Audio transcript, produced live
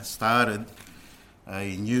Started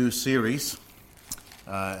a new series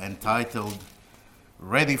entitled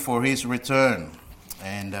Ready for His Return.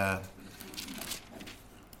 And that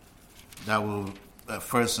will,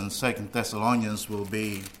 1st and 2nd Thessalonians will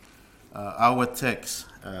be our text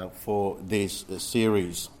for this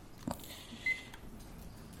series.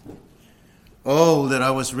 All that I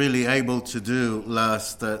was really able to do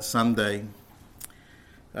last Sunday,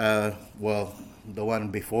 the one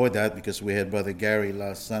before that, because we had Brother Gary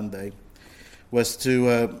last Sunday, was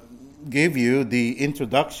to give you the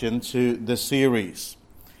introduction to the series.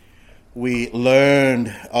 We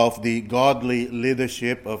learned of the godly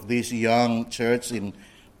leadership of this young church in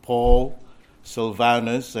Paul,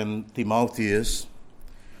 Silvanus, and Timotheus,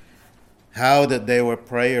 how that they were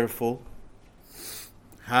prayerful,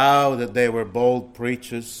 how that they were bold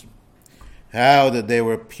preachers, how that they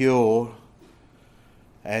were pure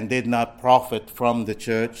and did not profit from the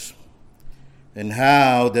church, and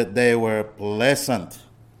how that they were pleasant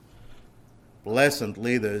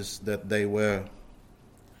leaders that they were.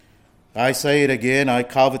 I say it again, I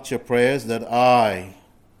covet your prayers that I,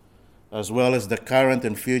 as well as the current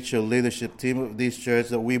and future leadership team of this church,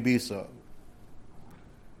 that we be so.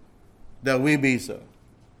 That we be so.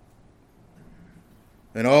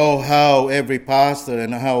 And oh, how every pastor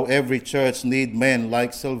and how every church need men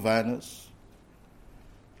like Silvanus,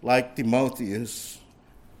 like Timotheus,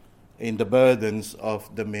 in the burdens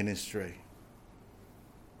of the ministry.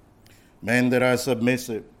 Men that are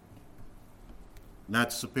submissive,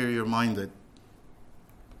 not superior-minded.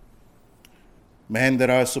 Men that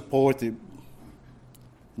are supportive,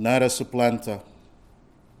 not a supplanter.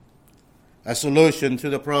 A solution to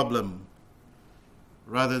the problem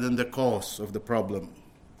rather than the cause of the problem.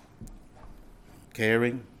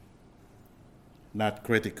 Caring, not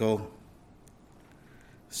critical.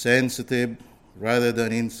 Sensitive rather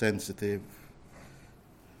than insensitive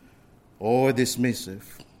or dismissive.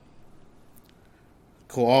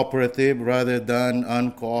 Cooperative rather than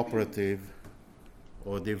uncooperative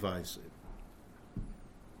or divisive.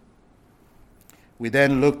 We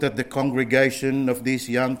then looked at the congregation of this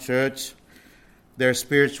young church, their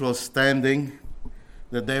spiritual standing,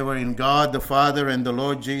 that they were in God the Father and the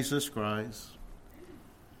Lord Jesus Christ.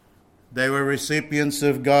 They were recipients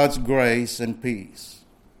of God's grace and peace.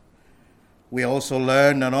 We also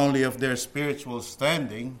learn not only of their spiritual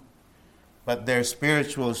standing, but their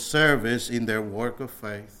spiritual service in their work of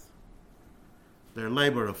faith, their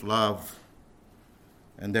labor of love,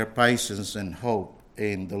 and their patience and hope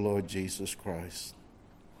in the Lord Jesus Christ.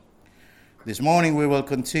 This morning we will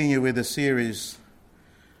continue with the series,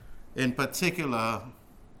 in particular,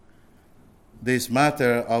 this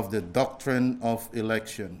matter of the doctrine of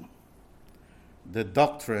election. The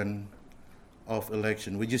doctrine of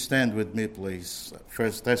election. Would you stand with me, please?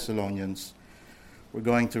 1 Thessalonians. We're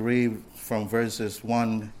going to read from verses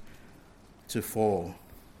 1 to 4.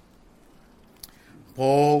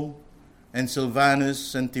 Paul and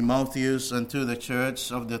Silvanus and Timotheus unto the church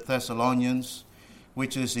of the Thessalonians,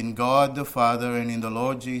 which is in God the Father and in the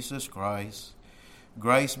Lord Jesus Christ,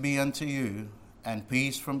 grace be unto you, and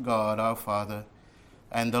peace from God our Father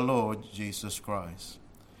and the Lord Jesus Christ.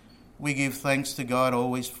 We give thanks to God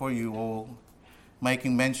always for you all,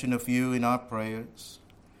 making mention of you in our prayers,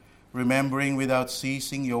 remembering without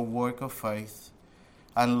ceasing your work of faith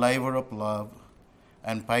and labor of love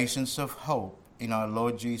and patience of hope in our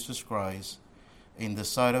Lord Jesus Christ, in the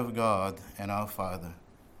sight of God and our Father.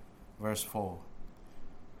 Verse 4.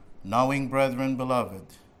 Knowing, brethren beloved,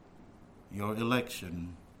 your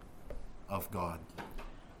election of God.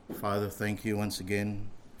 Father, thank you once again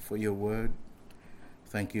for your word.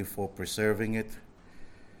 Thank you for preserving it.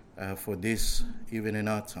 For this, even in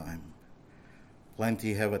our time.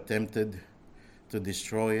 Plenty have attempted to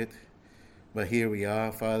destroy it, but here we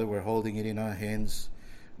are, Father, we're holding it in our hands.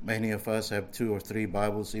 Many of us have 2 or 3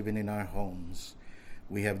 Bibles even in our homes.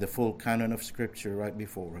 We have the full canon of Scripture right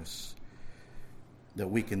before us, that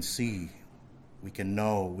we can see, we can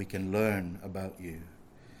know, we can learn about you.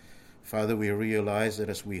 Father, we realize that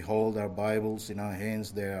as we hold our Bibles in our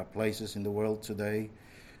hands, there are places in the world today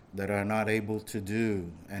that are not able to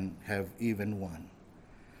do and have even one.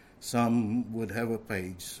 Some would have a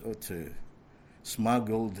page or 2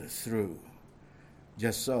 smuggled through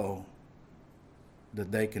just so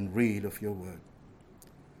that they can read of your word.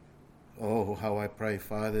 Oh, how I pray,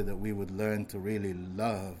 Father, that we would learn to really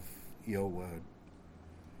love your word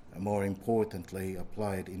and more importantly,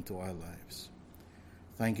 apply it into our lives.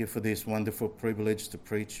 Thank you for this wonderful privilege to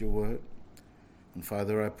preach your word. And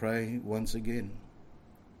Father, I pray once again,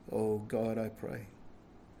 oh God, I pray,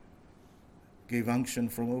 give unction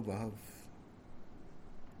from above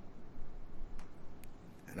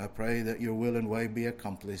And I pray that your will and way be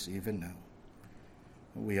accomplished even now.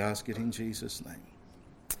 We ask it in Jesus' name.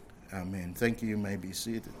 Amen. Thank you. You may be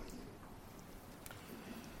seated.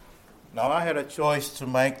 Now, I had a choice to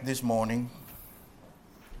make this morning.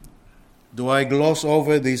 Do I gloss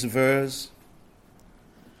over this verse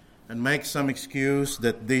and make some excuse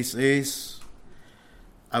that this is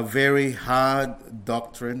a very hard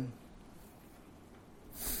doctrine?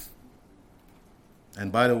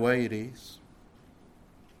 And by the way, it is.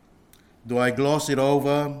 Do I gloss it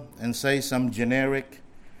over and say some generic,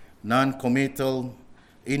 non-committal,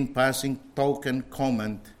 in-passing token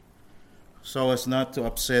comment so as not to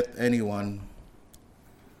upset anyone?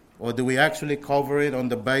 Or do we actually cover it on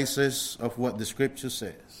the basis of what the Scripture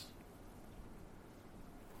says?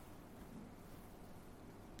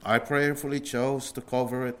 I prayerfully chose to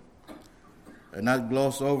cover it and not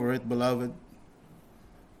gloss over it, beloved.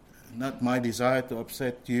 Not my desire to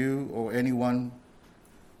upset you or anyone,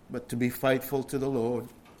 but to be faithful to the Lord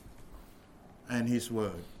and His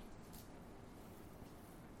Word.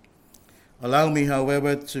 Allow me,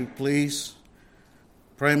 however, to please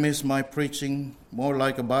premise my preaching more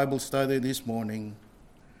like a Bible study this morning,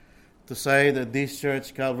 to say that this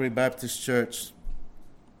church, Calvary Baptist Church,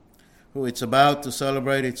 who it's about to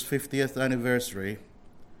celebrate its 50th anniversary,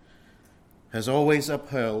 has always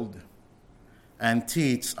upheld and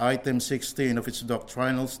teach item 16 of its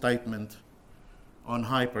doctrinal statement on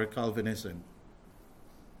hyper-Calvinism.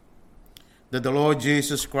 That the Lord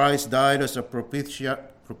Jesus Christ died as a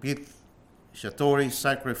propitiatory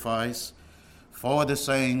sacrifice for the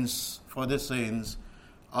sins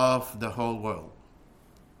of the whole world.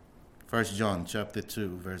 1 John chapter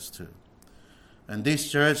 2, verse 2. And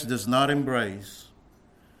this church does not embrace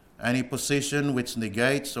any position which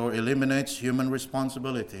negates or eliminates human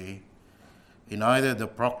responsibility in either the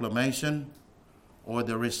proclamation or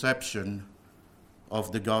the reception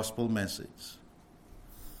of the gospel message.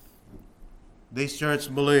 This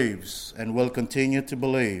church believes and will continue to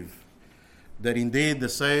believe that indeed the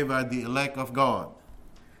saved are the elect of God,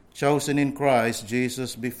 chosen in Christ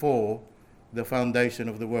Jesus before the foundation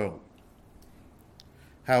of the world.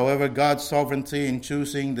 However, God's sovereignty in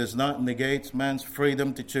choosing does not negate man's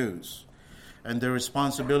freedom to choose and the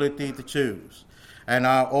responsibility to choose, and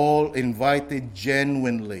are all invited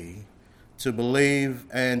genuinely to believe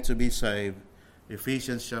and to be saved.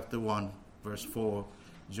 Ephesians chapter 1, verse 4,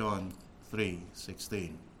 John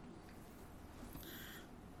 3:16.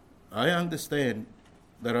 I understand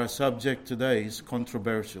that our subject today is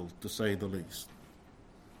controversial, to say the least.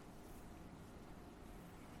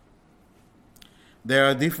 There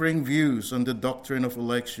are differing views on the doctrine of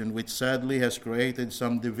election, which sadly has created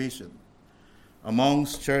some division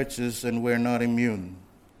amongst churches, and we're not immune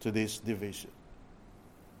to this division.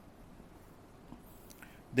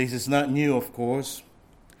 This is not new, of course,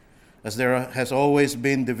 as there has always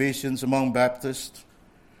been divisions among Baptists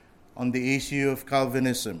on the issue of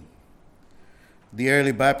Calvinism. The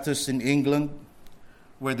early Baptists in England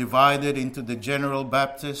were divided into the general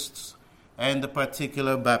Baptists and the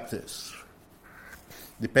particular Baptists,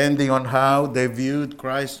 depending on how they viewed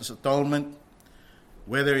Christ's atonement,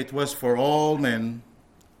 whether it was for all men,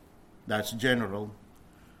 that's general,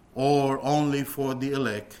 or only for the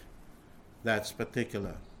elect, that's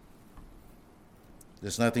particular.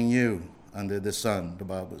 There's nothing new under the sun, the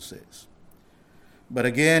Bible says. But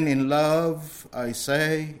again, in love, I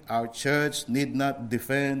say, our church need not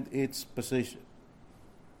defend its position.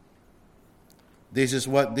 This is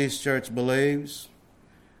what this church believes,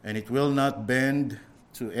 and it will not bend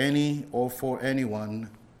to any or for anyone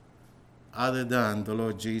other than the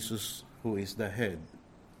Lord Jesus, who is the head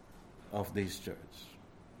of this church.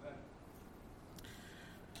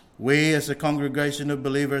 We as a congregation of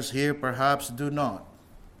believers here perhaps do not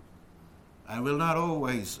and will not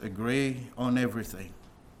always agree on everything.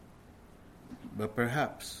 But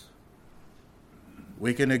perhaps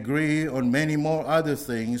we can agree on many more other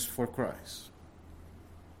things for Christ,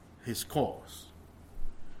 His cause,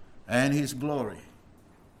 and His glory.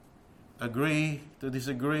 Agree to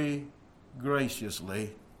disagree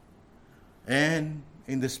graciously and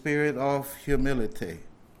in the spirit of humility.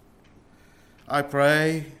 I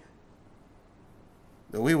pray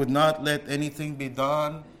that we would not let anything be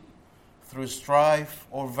done through strife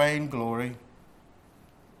or vainglory,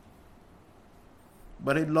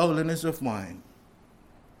 but in lowliness of mind,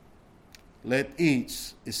 let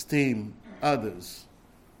each esteem others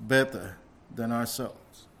better than ourselves.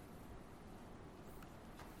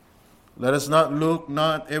 Let us not look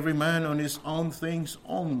not every man on his own things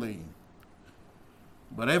only,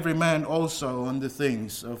 but every man also on the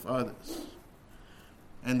things of others.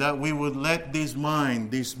 And that we would let this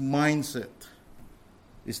mind, this mindset,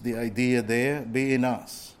 is the idea there, be in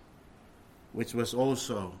us, which was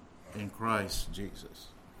also in Christ Jesus.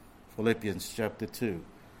 Philippians chapter 2,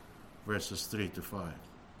 verses 3 to 5.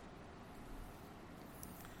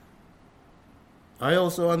 I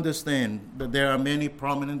also understand that there are many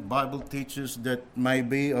prominent Bible teachers that may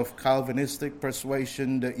be of Calvinistic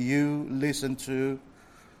persuasion that you listen to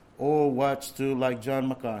or watch to, like John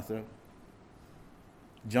MacArthur,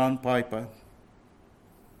 John Piper,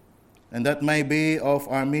 and that may be of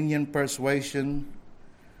Arminian persuasion,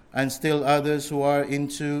 and still others who are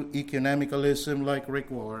into ecumenicalism like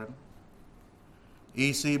Rick Warren,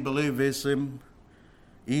 easy believism,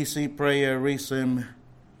 easy prayerism,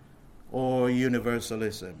 or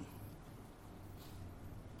universalism.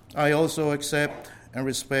 I also accept and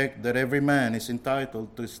respect that every man is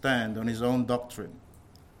entitled to stand on his own doctrine.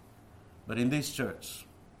 But in this church,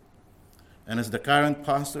 and as the current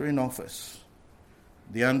pastor in office,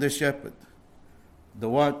 the under-shepherd, the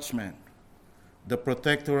watchman, the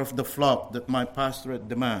protector of the flock that my pastorate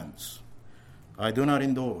demands, I do not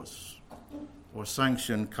endorse or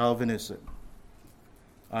sanction Calvinism,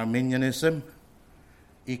 Arminianism,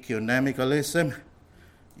 ecumenicalism,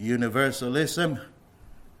 universalism,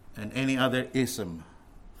 and any other ism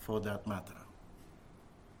for that matter.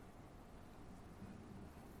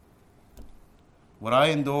 What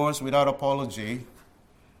I endorse without apology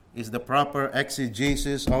is the proper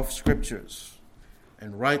exegesis of scriptures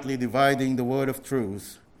and rightly dividing the word of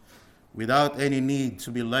truth without any need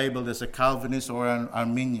to be labeled as a Calvinist or an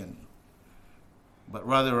Arminian, but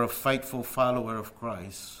rather a faithful follower of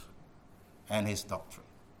Christ and his doctrine.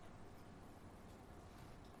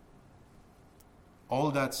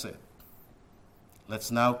 All that said,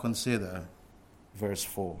 let's now consider verse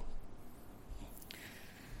 4.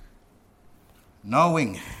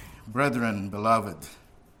 Knowing, brethren, beloved,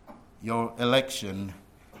 your election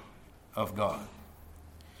of God.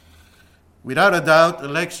 Without a doubt,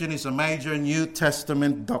 election is a major New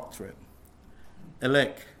Testament doctrine.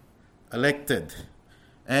 Elect, elected,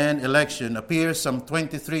 and election appears some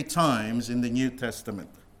 23 times in the New Testament.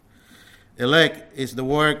 Elect is the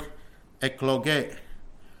word ekloge,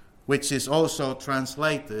 which is also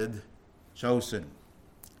translated chosen.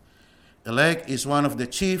 Elect is one of the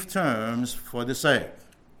chief terms for the saved.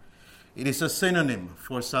 It is a synonym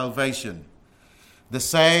for salvation. The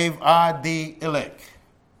saved are the elect.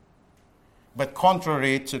 But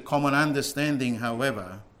contrary to common understanding,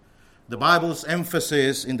 however, the Bible's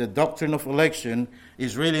emphasis in the doctrine of election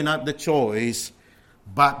is really not the choice,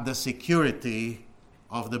 but the security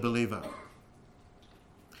of the believer.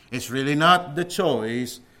 It's really not the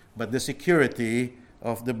choice, but the security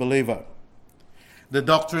of the believer. The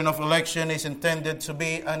doctrine of election is intended to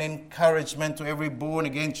be an encouragement to every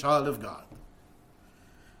born-again child of God.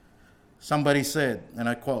 Somebody said, and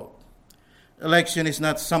I quote, "Election is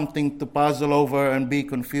not something to puzzle over and be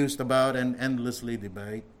confused about and endlessly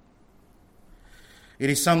debate. It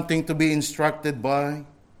is something to be instructed by,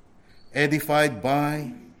 edified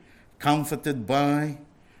by, comforted by,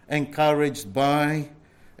 encouraged by,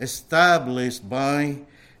 established by,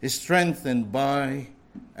 strengthened by,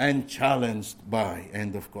 and challenged by."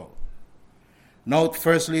 End of quote. Note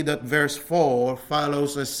firstly that verse 4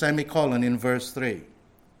 follows a semicolon in verse 3.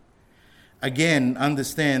 Again,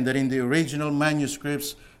 understand that in the original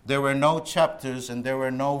manuscripts there were no chapters and there were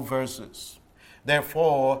no verses.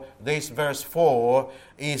 Therefore, this verse 4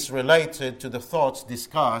 is related to the thoughts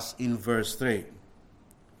discussed in verse 3.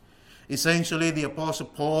 Essentially, the Apostle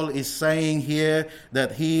Paul is saying here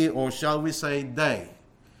that he, or shall we say they,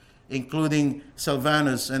 including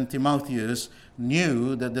Silvanus and Timotheus,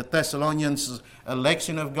 knew that the Thessalonians'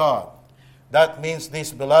 election of God, that means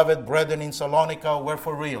these beloved brethren in Salonica were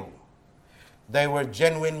for real. They were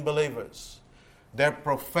genuine believers. Their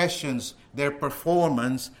professions, their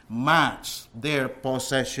performance matched their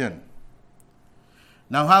possession.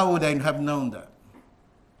 Now, how would they have known that?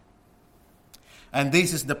 And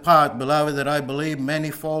this is the part, beloved, that I believe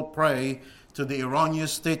many fall prey to the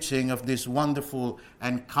erroneous teaching of this wonderful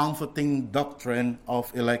and comforting doctrine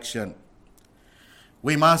of election.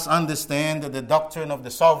 We must understand that the doctrine of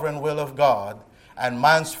the sovereign will of God and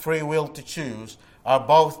man's free will to choose are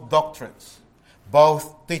both doctrines,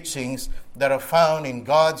 both teachings that are found in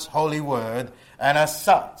God's holy word, and as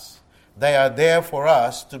such, they are there for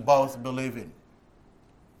us to both believe in.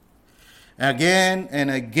 Again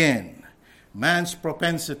and again, man's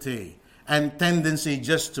propensity and tendency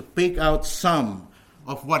just to pick out some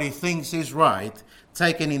of what he thinks is right,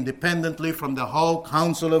 taken independently from the whole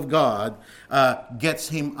counsel of God, gets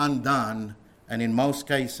him undone, and in most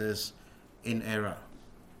cases, in error.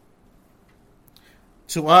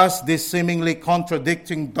 To us, these seemingly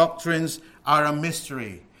contradicting doctrines are a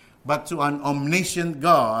mystery, but to an omniscient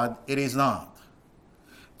God it is not.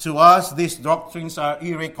 To us these doctrines are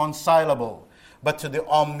irreconcilable, but to the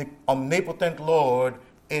omnipotent Lord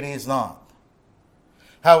it is not.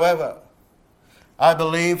 However, I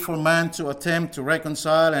believe for man to attempt to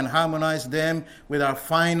reconcile and harmonize them with our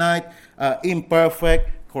finite, imperfect,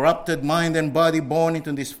 corrupted mind and body born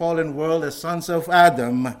into this fallen world as sons of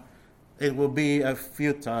Adam, it will be a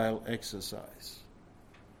futile exercise.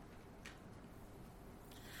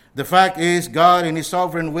 The fact is, God in His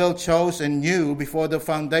sovereign will chose and knew before the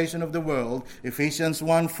foundation of the world, Ephesians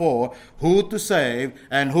 1:4, who to save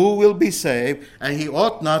and who will be saved, and He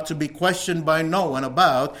ought not to be questioned by no one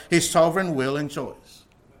about His sovereign will and choice.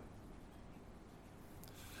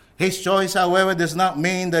 His choice, however, does not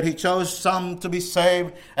mean that He chose some to be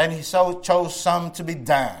saved and He chose some to be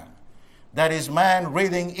damned. That is man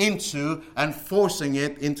reading into and forcing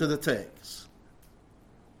it into the text.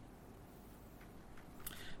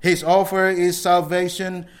 His offer is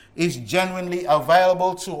salvation is genuinely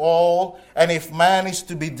available to all, and if man is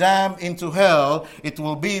to be damned into hell, it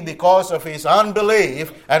will be because of his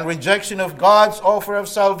unbelief and rejection of God's offer of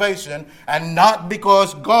salvation, and not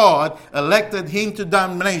because God elected him to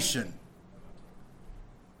damnation.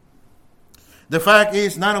 The fact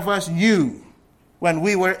is, none of us knew when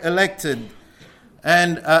we were elected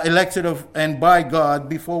and by God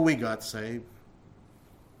before we got saved.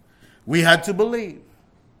 We had to believe,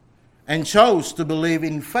 and chose to believe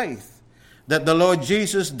in faith, that the Lord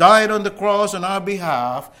Jesus died on the cross on our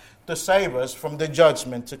behalf to save us from the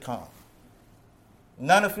judgment to come.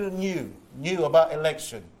 None of you knew about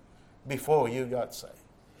election before you got saved.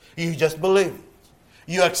 You just believed it.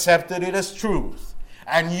 You accepted it as truth.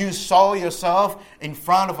 And you saw yourself in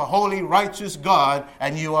front of a holy, righteous God,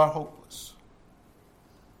 and you are hopeless.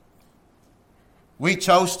 We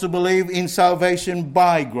chose to believe in salvation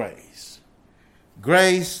by grace.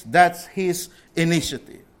 Grace, that's His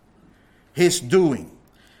initiative, His doing,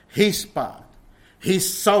 His part, His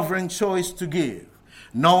sovereign choice to give.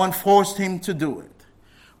 No one forced Him to do it.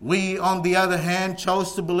 We, on the other hand,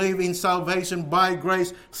 chose to believe in salvation by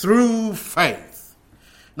grace through faith.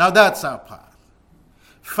 Now that's our part.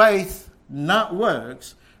 Faith, not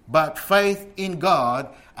works, but faith in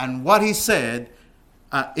God and what He said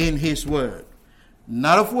in His Word.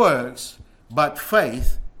 Not of works, but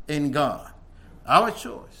faith in God. Our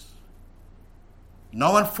choice.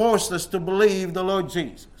 No one forced us to believe the Lord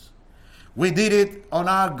Jesus. We did it on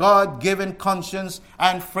our God-given conscience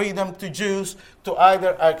and freedom to choose to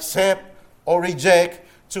either accept or reject,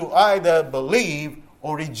 to either believe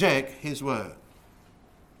or reject His Word.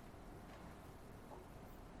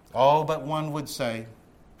 All but one would say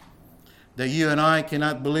that you and I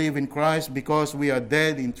cannot believe in Christ because we are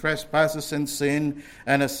dead in trespasses and sin,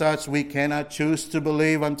 and as such we cannot choose to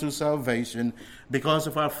believe unto salvation because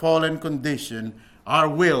of our fallen condition. Our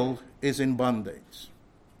will is in bondage.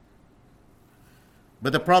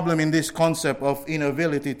 But the problem in this concept of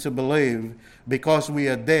inability to believe because we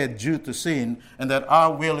are dead due to sin and that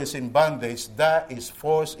our will is in bondage, that is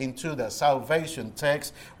forced into the salvation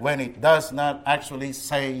text when it does not actually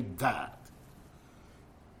say that.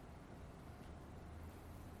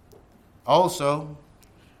 Also,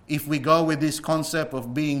 if we go with this concept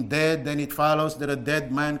of being dead, then it follows that a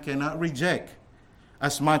dead man cannot reject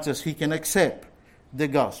as much as he can accept the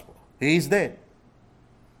gospel. He is dead.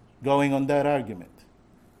 Going on that argument.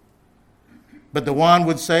 But the one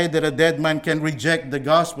would say that a dead man can reject the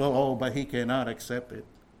gospel, but he cannot accept it.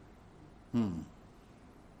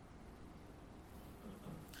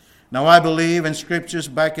 Now I believe, and scriptures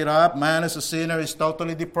back it up, man as a sinner is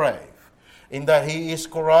totally depraved, in that he is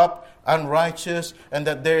corrupt, unrighteous, and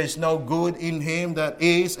that there is no good in him that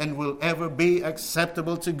is and will ever be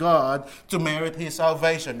acceptable to God to merit his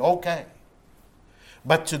salvation. Okay.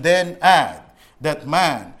 But to then add that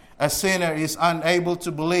man, a sinner, is unable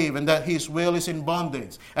to believe and that his will is in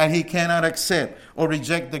bondage and he cannot accept or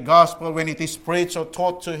reject the gospel when it is preached or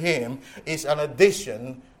taught to him is an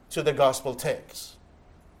addition to the gospel text.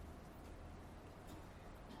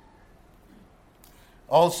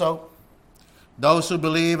 Also, those who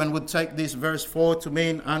believe and would take this verse 4 to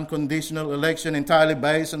mean unconditional election entirely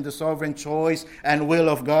based on the sovereign choice and will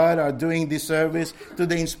of God are doing disservice to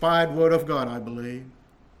the inspired word of God, I believe.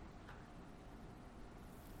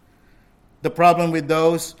 The problem with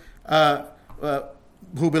those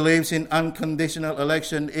who believes in unconditional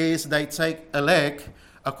election is they take elect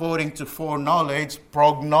according to foreknowledge,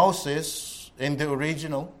 prognosis in the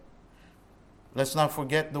original. Let's not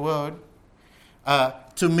forget the word.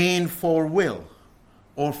 To mean forewill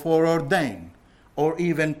or foreordain or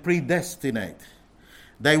even predestinate.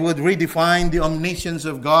 They would redefine the omniscience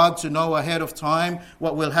of God to know ahead of time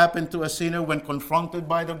what will happen to a sinner when confronted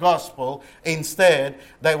by the gospel. Instead,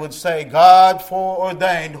 they would say, God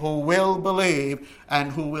foreordained who will believe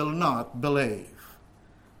and who will not believe.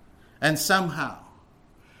 And somehow,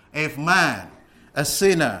 if man, a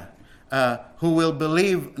sinner, who will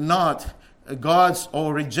believe not God's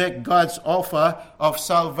or reject God's offer of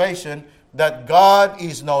salvation, that God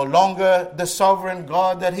is no longer the sovereign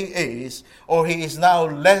God that he is, or he is now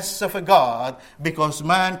less of a God because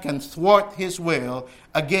man can thwart his will.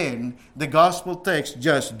 Again, the gospel texts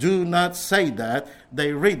just do not say that.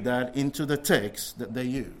 They read that into the text that they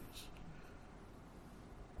use.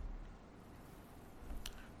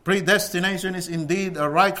 Predestination is indeed a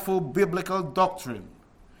rightful biblical doctrine,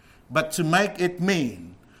 but to make it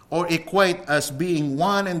mean or equate as being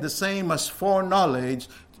one and the same as foreknowledge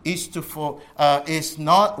is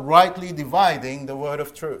not rightly dividing the word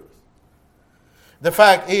of truth. The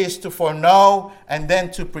fact is, to foreknow and then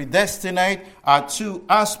to predestinate are two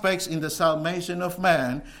aspects in the salvation of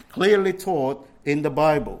man clearly taught in the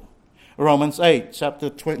Bible. Romans 8,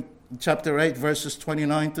 chapter 8, verses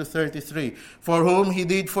 29 to 33. For whom he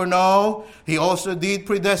did foreknow, he also did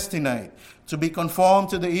predestinate, to be conformed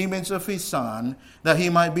to the image of his Son, that he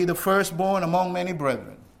might be the firstborn among many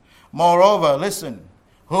brethren. Moreover, listen,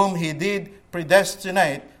 whom he did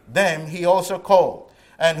predestinate, them he also called.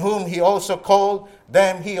 And whom he also called,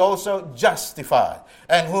 them he also justified.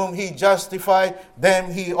 And whom he justified, them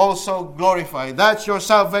he also glorified. That's your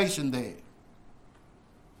salvation there.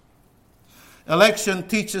 Election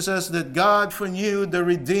teaches us that God foreknew the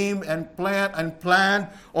redeemed and planned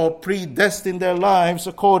or predestined their lives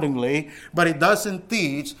accordingly, but it doesn't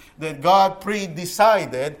teach that God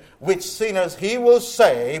pre-decided which sinners he will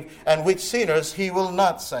save and which sinners he will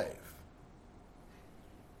not save.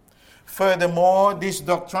 Furthermore, this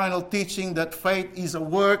doctrinal teaching that faith is a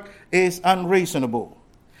work is unreasonable.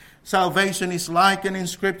 Salvation is likened in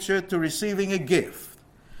Scripture to receiving a gift.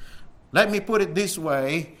 Let me put it this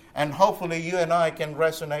way, and hopefully you and I can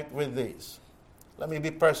resonate with this. Let me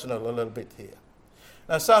be personal a little bit here.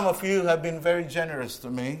 Now, some of you have been very generous to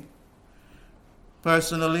me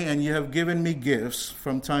personally, and you have given me gifts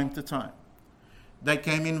from time to time. They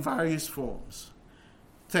came in various forms: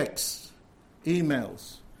 texts,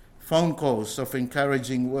 emails, phone calls of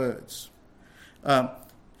encouraging words,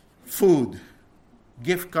 food,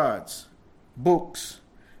 gift cards, books,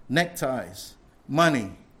 neckties,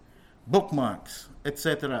 money, bookmarks,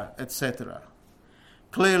 etc., etc.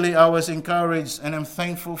 Clearly, I was encouraged and I'm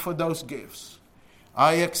thankful for those gifts.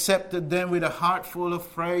 I accepted them with a heart full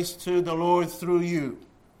of praise to the Lord through you.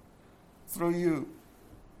 Through you.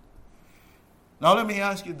 Now let me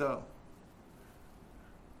ask you though,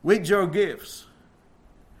 with your gifts,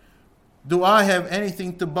 do I have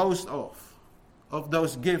anything to boast of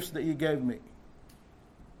those gifts that you gave me?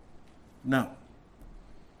 No.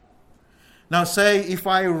 Now say if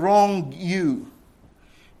I wronged you,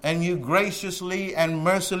 and you graciously and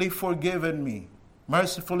mercifully forgiven me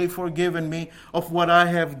of what I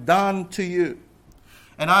have done to you,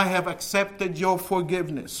 and I have accepted your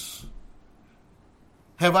forgiveness.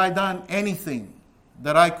 Have I done anything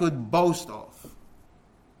that I could boast of?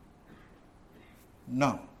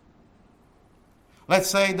 No. Let's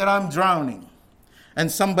say that I'm drowning,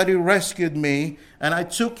 and somebody rescued me, and I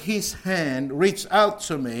took his hand, reached out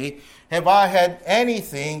to me. Have I had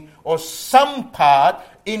anything or some part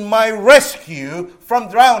in my rescue from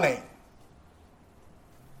drowning?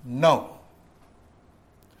 No.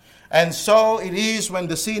 And so it is when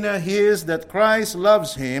the sinner hears that Christ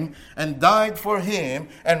loves him and died for him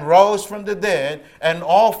and rose from the dead and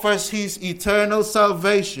offers his eternal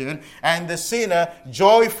salvation, and the sinner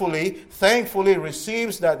joyfully, thankfully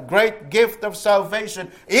receives that great gift of salvation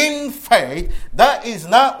in faith. That is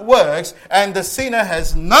not works, and the sinner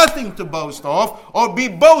has nothing to boast of or be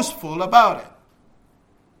boastful about it.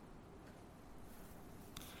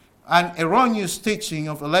 An erroneous teaching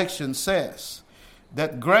of election says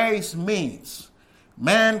that grace means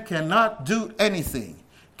man cannot do anything,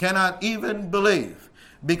 cannot even believe,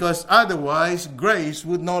 because otherwise grace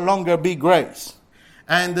would no longer be grace.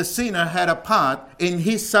 And the sinner had a part in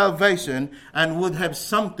his salvation and would have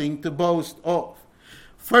something to boast of.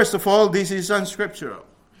 First of all, this is unscriptural,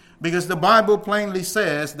 because the Bible plainly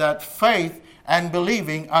says that faith and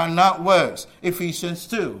believing are not works. Ephesians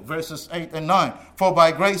 2, verses 8 and 9. For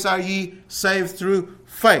by grace are ye saved through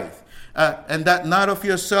faith. And that not of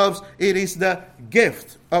yourselves, it is the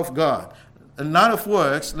gift of God. And not of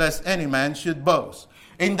works, lest any man should boast.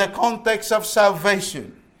 In the context of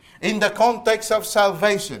salvation,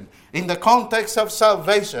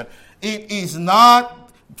 it is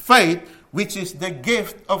not faith which is the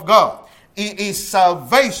gift of God. It is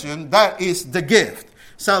salvation that is the gift.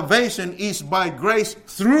 Salvation is by grace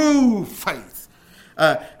through faith.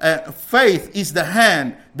 Faith is the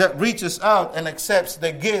hand that reaches out and accepts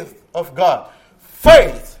the gift of God.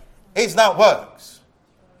 Faith is not works.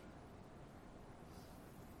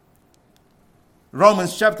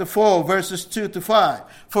 Romans chapter 4 verses 2 to 5.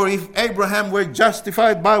 For if Abraham were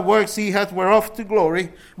justified by works, he hath whereof to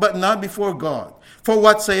glory, but not before God. For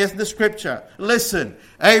what saith the scripture? Listen,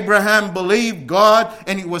 Abraham believed God,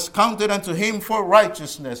 and it was counted unto him for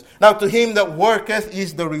righteousness. Now to him that worketh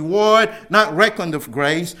is the reward not reckoned of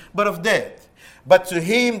grace, but of debt. But to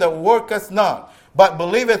him that worketh not, but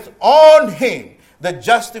believeth on him that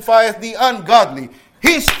justifieth the ungodly,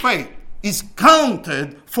 his faith is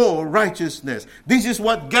counted for righteousness. This is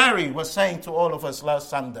what Gary was saying to all of us last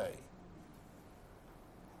Sunday.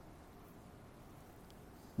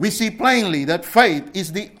 We see plainly that faith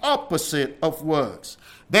is the opposite of works.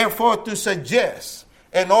 Therefore, to suggest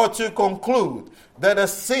and or to conclude that a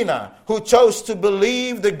sinner who chose to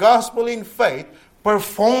believe the gospel in faith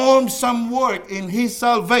performed some work in his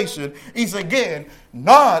salvation is again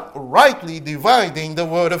not rightly dividing the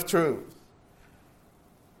word of truth.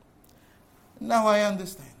 Now I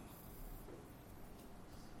understand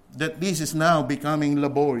that this is now becoming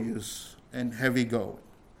laborious and heavy going.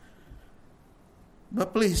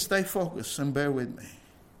 But please stay focused and bear with me.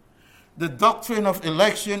 The doctrine of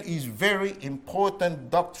election is very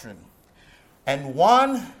important doctrine. And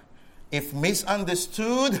one, if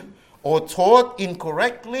misunderstood or taught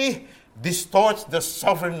incorrectly, distorts the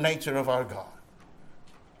sovereign nature of our God.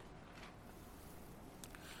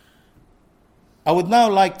 I would now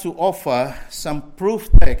like to offer some proof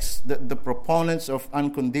texts that the proponents of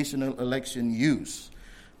unconditional election use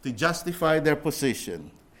to justify their position.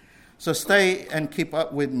 So stay and keep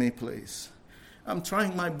up with me, please. I'm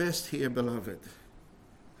trying my best here, beloved,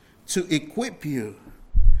 to equip you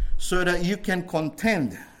so that you can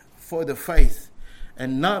contend for the faith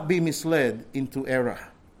and not be misled into error.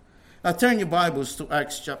 Now turn your Bibles to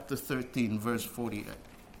Acts chapter 13, verse 48.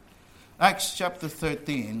 Acts chapter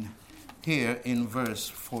 13, here in verse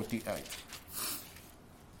 48.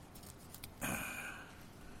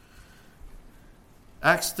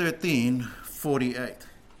 Acts 13, 48.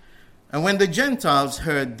 And when the Gentiles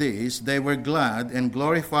heard this, they were glad and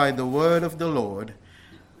glorified the word of the Lord.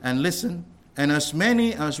 And listen, and as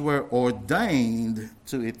many as were ordained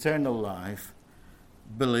to eternal life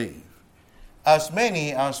believed. As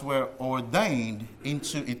many as were ordained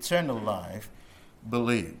into eternal life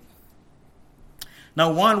believed.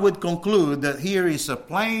 Now one would conclude that here is a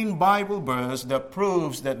plain Bible verse that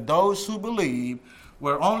proves that those who believe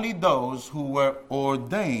were only those who were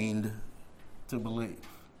ordained to believe.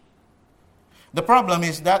 The problem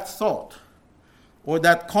is that thought or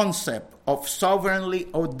that concept of sovereignly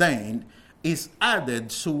ordained is added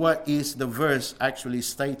to what is the verse actually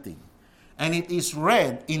stating. And it is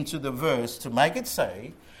read into the verse to make it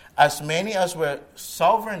say, as many as were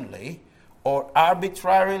sovereignly or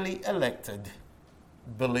arbitrarily elected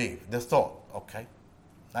believe. The thought, okay?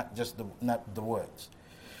 Not the words.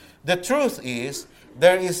 The truth is,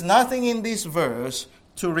 there is nothing in this verse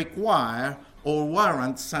to require or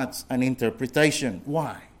warrant such an interpretation.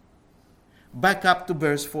 Why? Back up to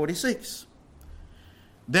verse 46.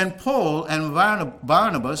 Then Paul and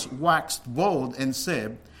Barnabas waxed bold and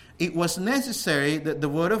said, it was necessary that the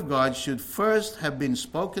word of God should first have been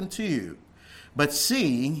spoken to you. But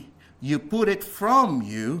seeing you put it from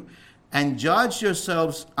you and judge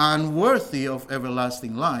yourselves unworthy of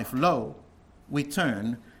everlasting life, lo, we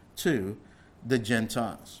turn to the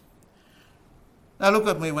Gentiles. Now look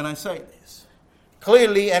at me when I say this.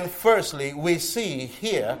 Clearly and firstly, we see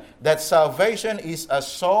here that salvation is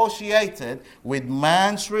associated with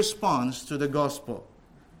man's response to the gospel.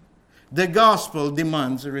 The gospel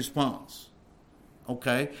demands a response.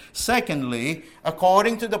 Okay? Secondly,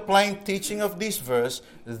 according to the plain teaching of this verse,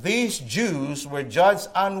 these Jews were judged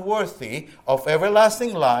unworthy of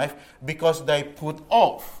everlasting life because they put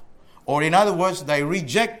off, or in other words, they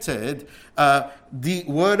rejected the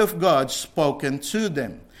word of God spoken to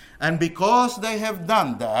them. And because they have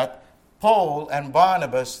done that, Paul and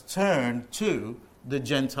Barnabas turned to the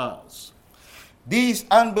Gentiles. These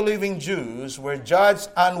unbelieving Jews were judged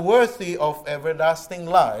unworthy of everlasting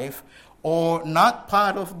life, or not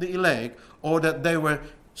part of the elect, or that they were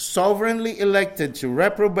sovereignly elected to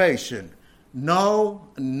reprobation. No,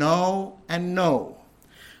 no, and no.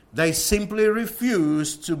 They simply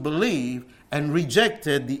refused to believe and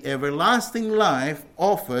rejected the everlasting life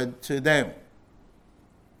offered to them.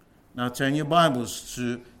 Now turn your Bibles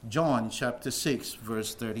to John chapter 6,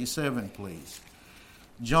 verse 37, please.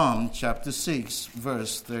 John chapter 6,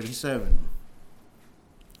 verse 37.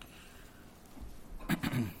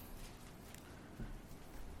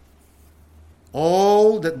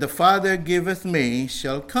 All that the Father giveth me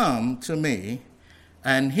shall come to me,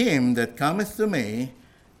 and him that cometh to me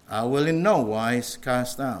I will in no wise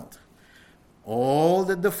cast out. All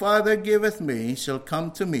that the Father giveth me shall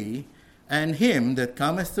come to me, and him that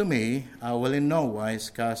cometh to me I will in no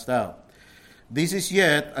wise cast out. This is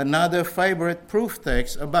yet another favorite proof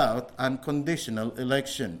text about unconditional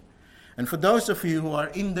election. And for those of you who are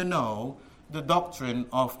in the know, the doctrine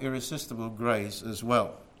of irresistible grace as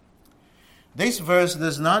well. This verse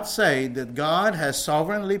does not say that God has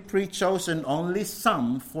sovereignly pre-chosen only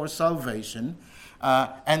some for salvation,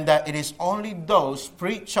 and that it is only those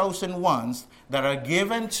pre-chosen ones that are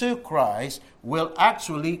given to Christ will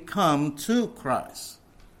actually come to Christ.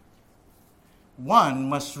 One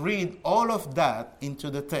must read all of that into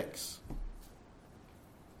the text.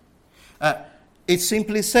 It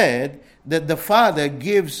simply said that the Father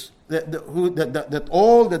gives, that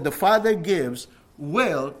all that the Father gives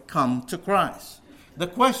will come to Christ. The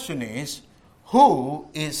question is, who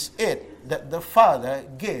is it that the Father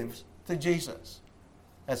gives to Jesus?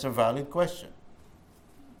 That's a valid question.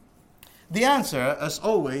 The answer, as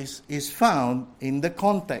always, is found in the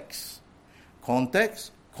context.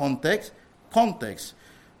 Context, context, context.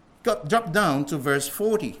 Drop down to verse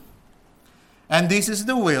 40. And this is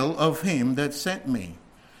the will of him that sent me,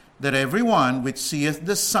 that every one which seeth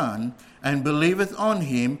the Son and believeth on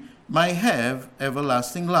him may have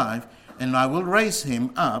everlasting life, and I will raise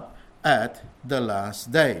him up at the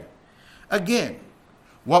last day. Again,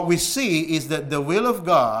 what we see is that the will of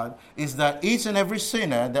God is that each and every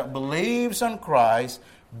sinner that believes on Christ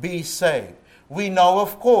be saved. We know,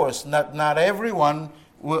 of course, not everyone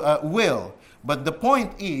will, but the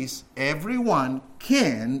point is everyone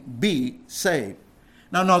can be saved.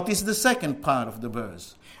 Now notice the second part of the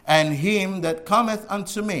verse. And him that cometh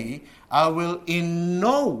unto me, I will in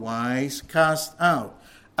no wise cast out.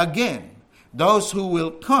 Again, those who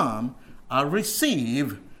will come are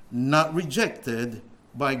received, not rejected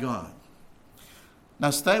by God. Now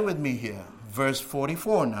stay with me here. Verse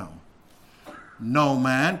 44 now. No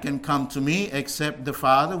man can come to me except the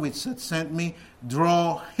Father which hath sent me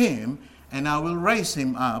draw him, and I will raise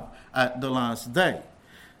him up at the last day.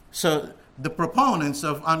 So the proponents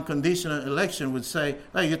of unconditional election would say,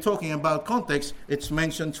 hey, you're talking about context. It's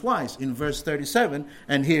mentioned twice in verse 37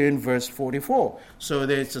 and here in verse 44. So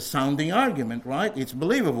there's a sounding argument, right? It's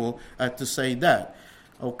believable to say that.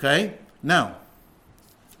 Okay? Now,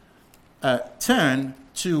 turn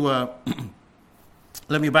to,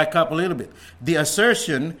 let me back up a little bit. The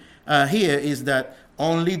assertion here is that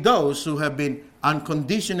only those who have been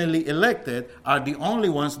unconditionally elected are the only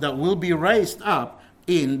ones that will be raised up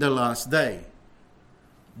in the last day,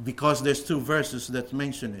 because there's two verses that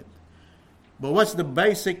mention it. But what's the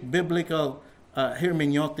basic biblical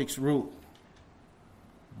hermeneutics rule?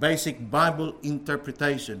 Basic Bible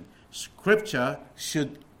interpretation. Scripture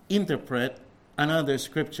should interpret another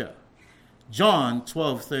scripture. John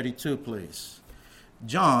 12:32, please.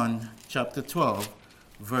 John chapter 12,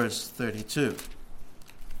 verse 32.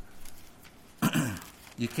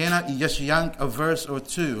 You cannot just yank a verse or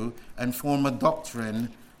two and form a doctrine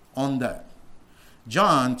on that.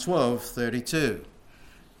 John 12:32.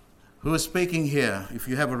 Who is speaking here? If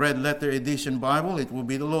you have a red letter edition Bible, it will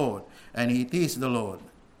be the Lord. And it is the Lord.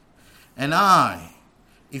 And I,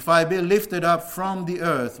 if I be lifted up from the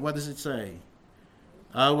earth, what does it say?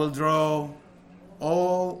 I will draw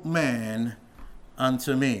all men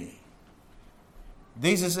unto me.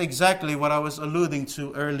 This is exactly what I was alluding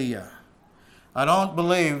to earlier. I don't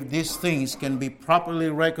believe these things can be properly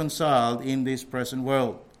reconciled in this present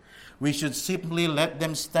world. We should simply let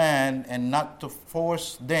them stand and not to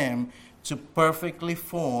force them to perfectly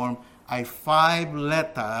form a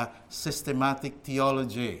 5-letter systematic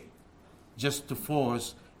theology just to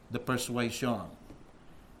force the persuasion.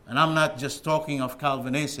 And I'm not just talking of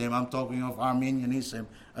Calvinism, I'm talking of Arminianism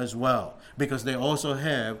as well, because they also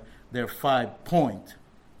have their 5-point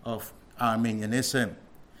of Arminianism.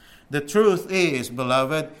 The truth is,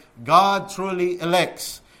 beloved, God truly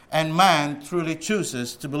elects and man truly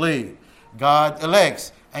chooses to believe. God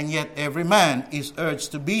elects, and yet every man is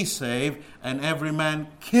urged to be saved, and every man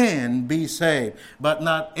can be saved. But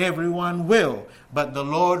not everyone will, but the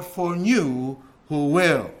Lord foreknew who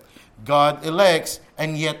will. God elects,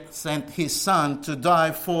 and yet sent his Son to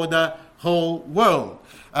die for the whole world.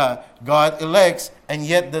 God elects and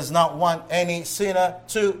yet does not want any sinner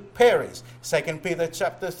to perish. 2 Peter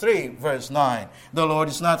chapter 3, verse 9. The Lord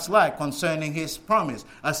is not slack concerning his promise,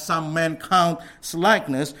 as some men count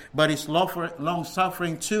slackness, but is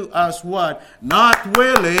long-suffering to us what? Not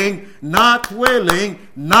willing that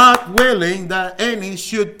any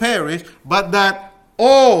should perish, but that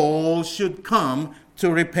all should come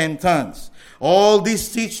to repentance. All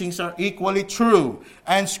these teachings are equally true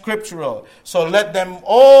and scriptural. So let them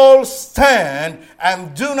all stand,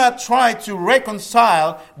 and do not try to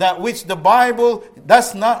reconcile that which the Bible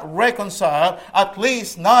does not reconcile, at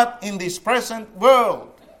least not in this present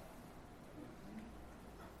world.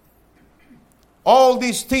 All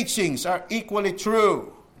these teachings are equally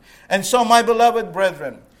true. And so, my beloved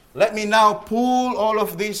brethren, let me now pull all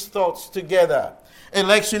of these thoughts together.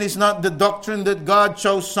 Election is not the doctrine that God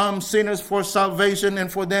chose some sinners for salvation, and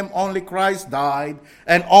for them only Christ died,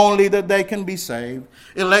 and only that they can be saved.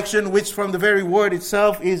 Election, which from the very word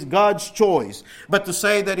itself is God's choice. But to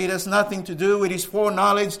say that it has nothing to do with his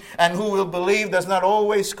foreknowledge, and who will believe, does not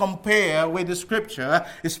always compare with the scripture,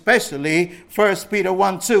 especially 1 Peter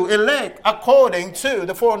 1:2. Elect according to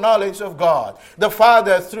the foreknowledge of God, the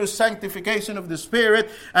Father, through sanctification of the Spirit,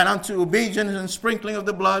 and unto obedience and sprinkling of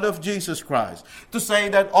the blood of Jesus Christ. To say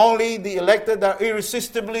that only the elected are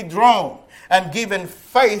irresistibly drawn and given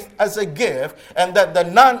faith as a gift, and that the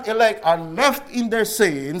non-elect are left in their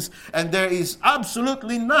sins, and there is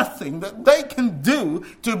absolutely nothing that they can do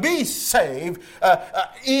to be saved,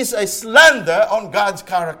 is a slander on God's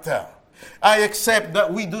character. I accept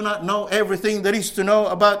that we do not know everything there is to know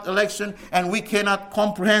about election, and we cannot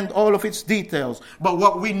comprehend all of its details. But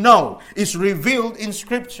what we know is revealed in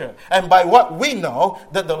Scripture. And by what we know,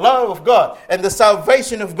 that the love of God and the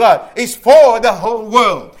salvation of God is for the whole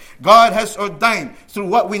world. God has ordained, through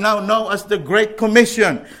what we now know as the Great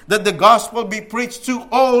Commission, that the gospel be preached to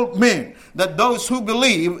all men, that those who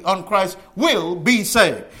believe on Christ will be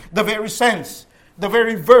saved. The very sense, the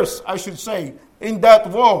very verse, I should say, in that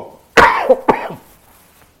word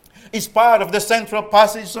is part of the central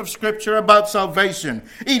passage of Scripture about salvation.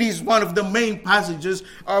 It is one of the main passages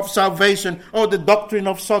of salvation, or the doctrine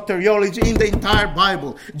of soteriology, in the entire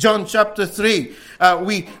Bible. John chapter 3,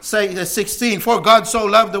 we say 16, for God so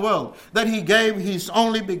loved the world that he gave his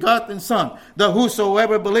only begotten Son, that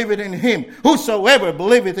whosoever believeth in him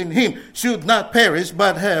should not perish,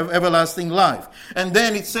 but have everlasting life. And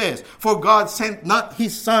then it says, for God sent not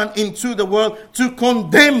his Son into the world to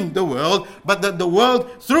condemn the world, but that the world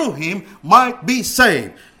through him might be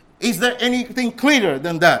saved. Is there anything clearer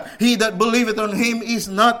than that? He that believeth on him is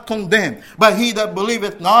not condemned, but he that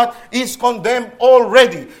believeth not is condemned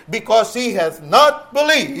already, because he hath not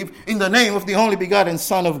believed in the name of the only begotten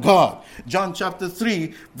Son of God. John chapter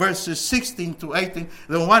 3, verses 16 to 18,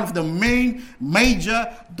 one of the main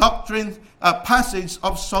major doctrine passage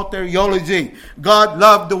of soteriology. God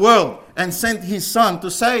loved the world and sent his Son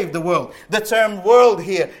to save the world. The term world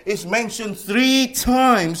here is mentioned 3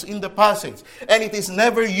 times in the passage, and it is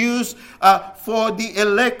never used for the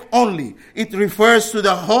elect only. It refers to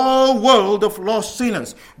the whole world of lost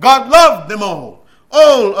sinners. God loved them all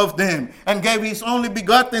of them, and gave his only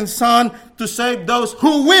begotten Son to save those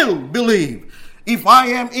who will believe. If I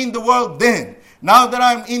am in the world then, now that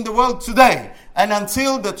I'm in the world today, and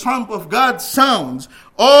until the trump of God sounds,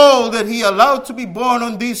 all that he allowed to be born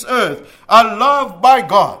on this earth are loved by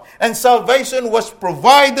God. And salvation was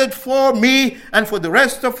provided for me and for the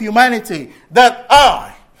rest of humanity, that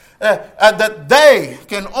that they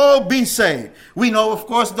can all be saved. We know, of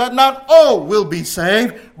course, that not all will be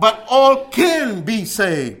saved, but all can be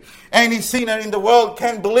saved. Any sinner in the world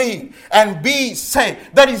can believe and be saved.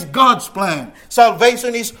 That is God's plan.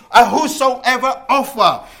 Salvation is a whosoever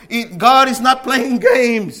offer. God is not playing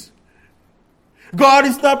games. God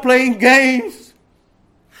is not playing games.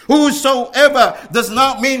 Whosoever does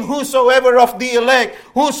not mean whosoever of the elect.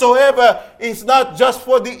 Whosoever is not just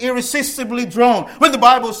for the irresistibly drawn. When the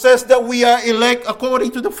Bible says that we are elect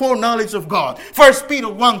according to the foreknowledge of God, 1 Peter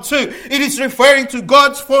 1:2, it is referring to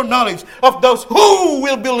God's foreknowledge of those who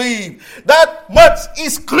will believe. That much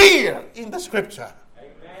is clear in the Scripture.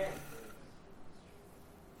 Amen.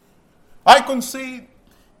 I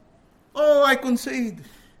concede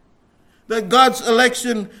that God's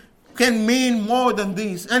election can mean more than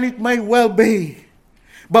this, and it may well be.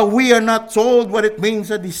 But we are not told what it means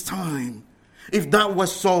at this time. If that was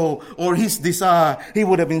so, or his desire, he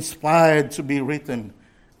would have inspired to be written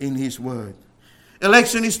in his word.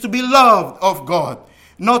 Election is to be loved of God.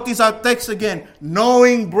 Notice our text again.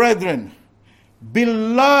 Knowing brethren,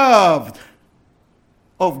 beloved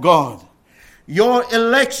of God. Your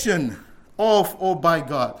election of or by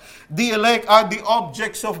God. The elect are the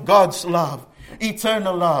objects of God's love.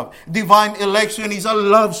 Eternal love. Divine election is a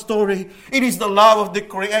love story. It is the love of the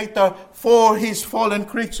Creator for His fallen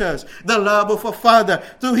creatures. The love of a father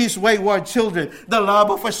to his wayward children. The love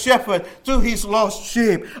of a shepherd to his lost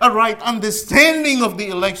sheep. A right understanding of the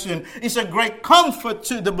election is a great comfort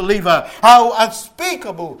to the believer. How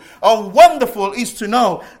unspeakable, how wonderful is to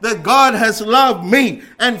know that God has loved me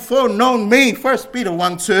and foreknown me. 1 Peter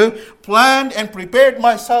 1:2. Planned and prepared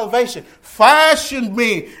my salvation. Fashioned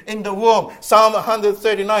me in the womb. Psalm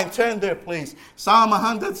 139. Turn there, please. Psalm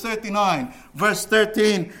 139, verse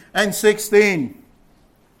 13 and 16.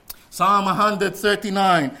 Psalm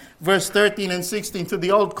 139, verse 13 and 16 to the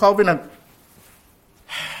Old Covenant.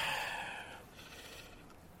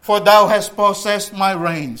 For thou hast possessed my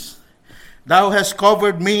reins. Thou hast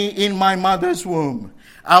covered me in my mother's womb.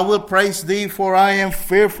 I will praise thee, for I am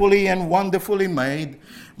fearfully and wonderfully made.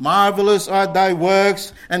 Marvelous are thy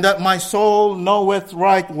works, and that my soul knoweth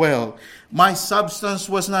right well. My substance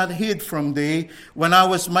was not hid from thee when I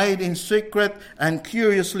was made in secret and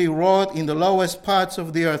curiously wrought in the lowest parts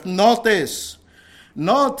of the earth. Notice,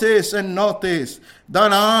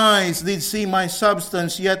 thine eyes did see my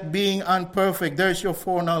substance, yet being unperfect. There's your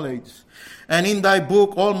foreknowledge. And in thy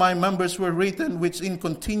book all my members were written, which in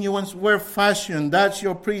continuance were fashioned. That's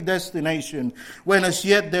your predestination, when as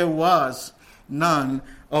yet there was none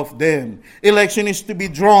of them. Election is to be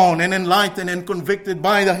drawn and enlightened and convicted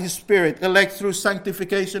by His Spirit. Elect through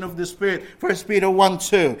sanctification of the Spirit. 1 Peter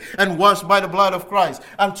 1:2. And washed by the blood of Christ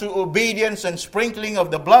unto obedience and sprinkling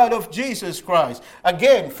of the blood of Jesus Christ.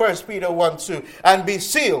 Again, 1 Peter 1:2. And be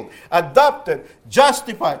sealed, adopted,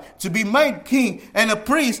 justified, to be made king and a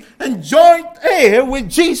priest and joint heir with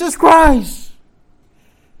Jesus Christ.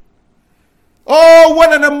 Oh,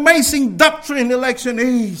 what an amazing doctrine election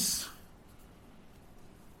is.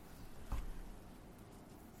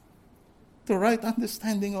 The right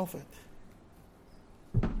understanding of it.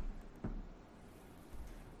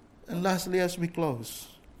 And lastly, as we close,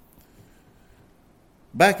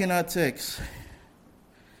 back in our text,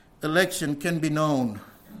 election can be known.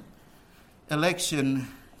 Election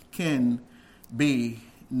can be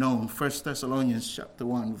known. 1 Thessalonians chapter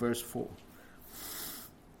 1, verse 4.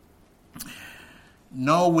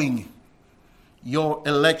 Knowing your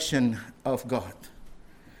election of God.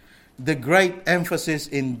 The great emphasis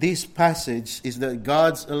in this passage is that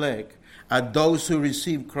God's elect are those who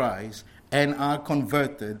receive Christ and are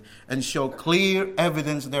converted and show clear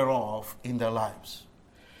evidence thereof in their lives.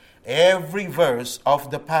 Every verse of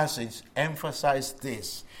the passage emphasizes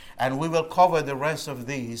this, and we will cover the rest of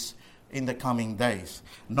these in the coming days.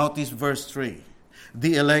 Notice verse 3.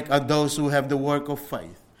 The elect are those who have the work of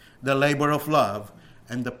faith, the labor of love,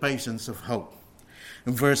 and the patience of hope.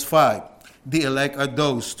 In verse 5. The elect are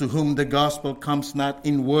those to whom the gospel comes not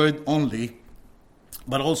in word only,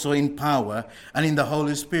 but also in power and in the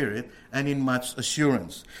Holy Spirit and in much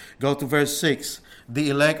assurance. Go to verse 6. The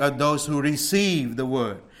elect are those who receive the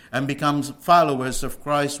word and become followers of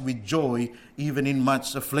Christ with joy, even in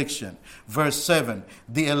much affliction. Verse 7,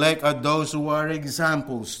 the elect are those who are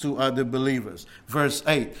examples to other believers. Verse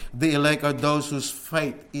 8, the elect are those whose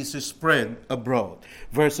faith is spread abroad.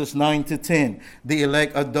 Verses 9 to 10, the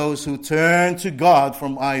elect are those who turn to God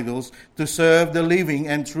from idols to serve the living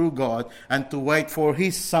and true God and to wait for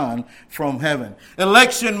His Son from heaven.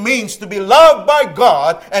 Election means to be loved by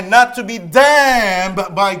God and not to be damned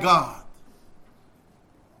by God.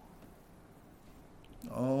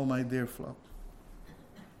 Oh, my dear flock,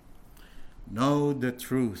 know the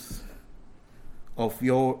truth of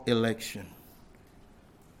your election.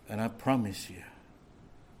 And I promise you,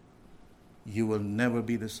 you will never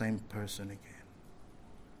be the same person again.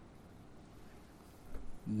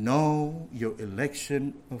 Know your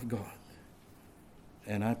election of God.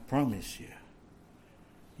 And I promise you,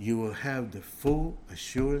 you will have the full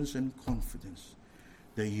assurance and confidence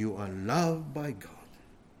that you are loved by God.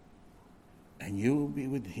 And you will be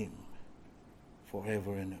with Him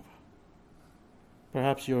forever and ever.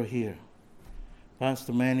 Perhaps you're here.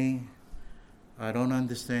 Pastor Manny, I don't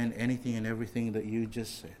understand anything and everything that you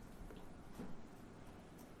just said.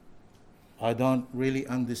 I don't really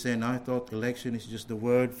understand. I thought election is just the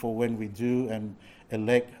word for when we do and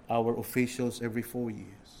elect our officials every 4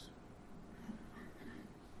 years.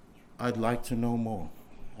 I'd like to know more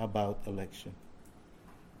about election.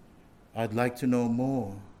 I'd like to know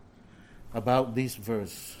more about this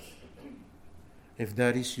verse. If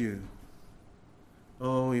that is you,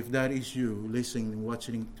 if that is you listening and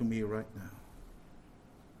watching to me right now,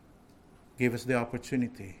 give us the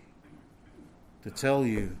opportunity to tell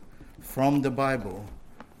you from the Bible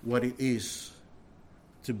what it is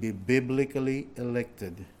to be biblically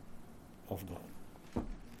elected of God.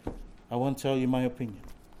 I won't tell you my opinion.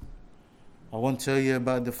 I won't tell you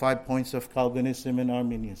about the 5 points of Calvinism and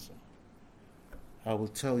Arminianism. I will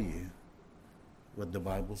tell you what the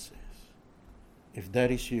Bible says. If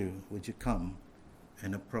that is you, would you come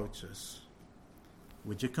and approach us?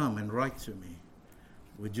 Would you come and write to me?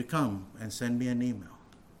 Would you come and send me an email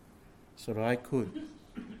so that I could,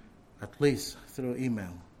 at least through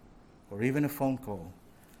email or even a phone call,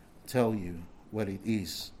 tell you what it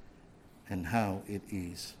is and how it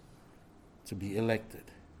is to be elected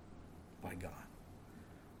by God.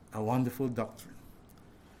 A wonderful doctrine,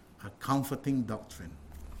 a comforting doctrine,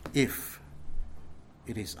 if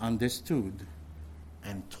it is understood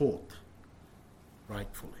and taught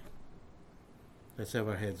rightfully. Let's have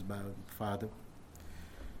our heads bowed. Father,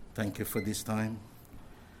 thank you for this time.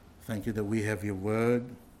 Thank you that we have your word.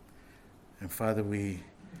 And Father, we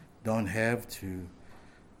don't have to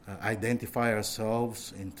identify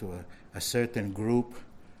ourselves into a certain group,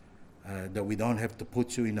 that we don't have to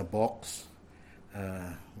put you in a box.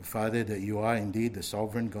 Father, that you are indeed the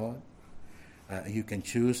sovereign God. You can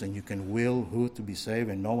choose and you can will who to be saved,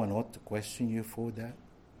 and no one ought to question you for that.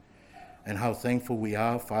 And how thankful we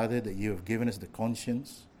are, Father, that you have given us the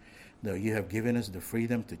conscience, that you have given us the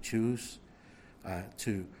freedom to choose,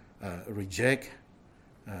 to reject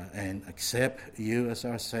and accept you as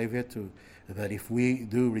our Savior, that if we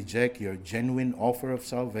do reject your genuine offer of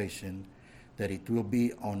salvation, that it will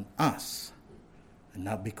be on us, and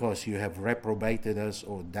not because you have reprobated us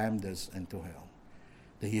or damned us into hell.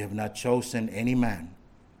 That you have not chosen any man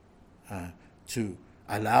to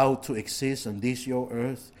allow to exist on this your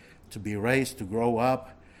earth, to be raised, to grow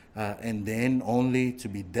up, and then only to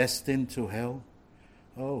be destined to hell.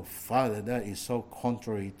 Oh, Father, that is so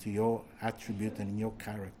contrary to your attribute and your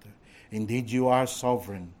character. Indeed, you are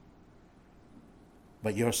sovereign,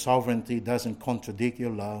 but your sovereignty doesn't contradict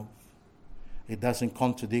your love. It doesn't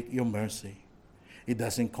contradict your mercy. It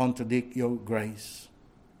doesn't contradict your grace.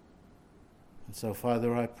 And so,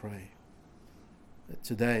 Father, I pray that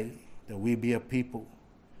today that we be a people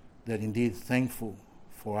that indeed thankful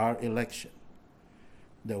for our election,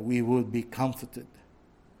 that we would be comforted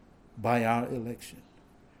by our election,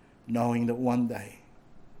 knowing that one day,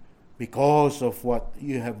 because of what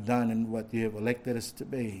you have done and what you have elected us to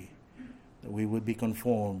be, that we would be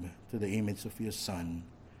conformed to the image of your Son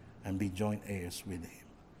and be joint heirs with him.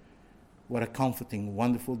 What a comforting,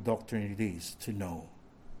 wonderful doctrine it is to know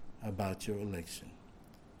about your election.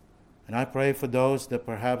 And I pray for those that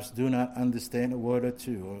perhaps do not understand a word or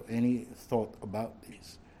two or any thought about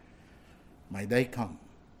this. May they come.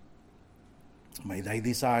 May they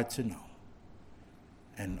desire to know.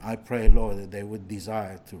 And I pray, Lord, that they would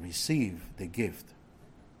desire to receive the gift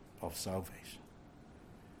of salvation.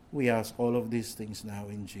 We ask all of these things now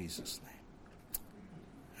in Jesus' name.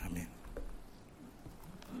 Amen.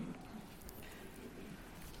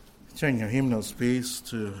 Turn your hymnals, please,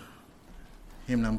 to hymn number